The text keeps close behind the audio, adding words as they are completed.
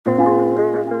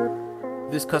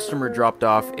This customer dropped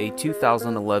off a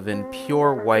 2011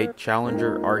 pure white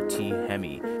Challenger RT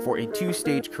HEMI for a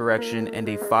 2-stage correction and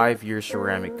a 5-year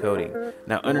ceramic coating.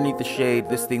 Now underneath the shade,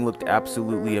 this thing looked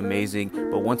absolutely amazing,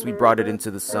 but once we brought it into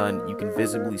the sun, you can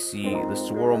visibly see the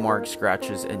swirl marks,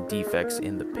 scratches, and defects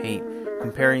in the paint.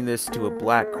 Comparing this to a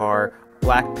black car,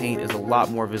 black paint is a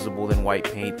lot more visible than white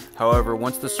paint. However,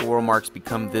 once the swirl marks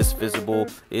become this visible,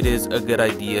 it is a good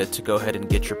idea to go ahead and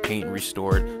get your paint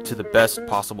restored to the best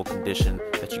possible condition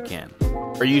that you can.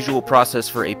 Our usual process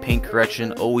for a paint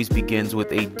correction always begins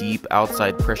with a deep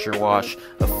outside pressure wash,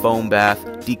 a foam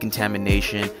bath,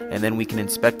 decontamination, and then we can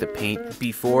inspect the paint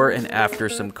before and after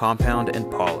some compound and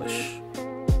polish.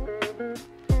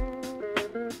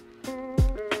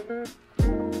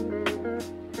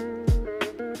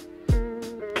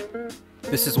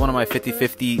 This is one of my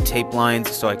 50-50 tape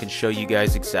lines, so I can show you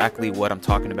guys exactly what I'm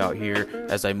talking about here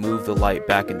as I move the light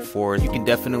back and forth. You can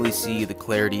definitely see the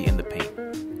clarity in the paint.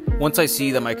 Once I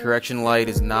see that my correction light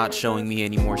is not showing me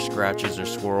any more scratches or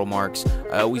swirl marks,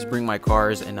 I always bring my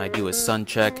cars and I do a sun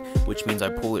check, which means I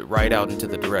pull it right out into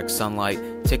the direct sunlight,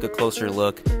 take a closer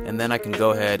look, and then I can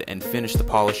go ahead and finish the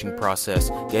polishing process,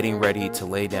 getting ready to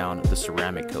lay down the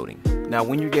ceramic coating. Now,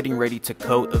 when you're getting ready to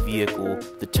coat a vehicle,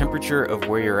 the temperature of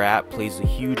where you're at plays a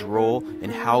huge role in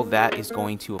how that is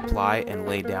going to apply and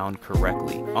lay down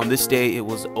correctly. On this day, it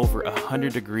was over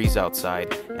 100 degrees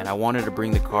outside, and I wanted to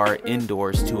bring the car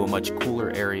indoors to a much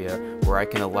cooler area where I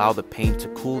can allow the paint to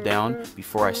cool down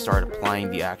before I start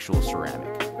applying the actual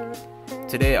ceramic.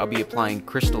 Today I'll be applying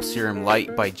Crystal Serum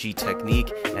Light by G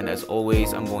Technique, and as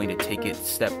always I'm going to take it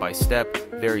step by step,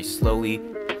 very slowly,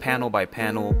 panel by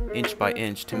panel, inch by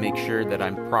inch, to make sure that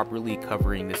I'm properly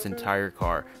covering this entire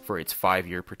car for its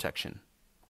 5-year protection.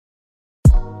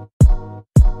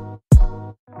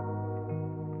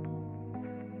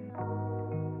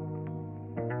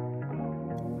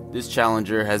 This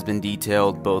Challenger has been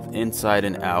detailed both inside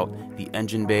and out. The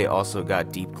engine bay also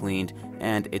got deep cleaned,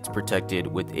 and it's protected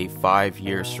with a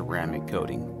 5-year ceramic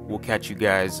coating. We'll catch you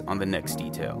guys on the next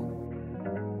detail.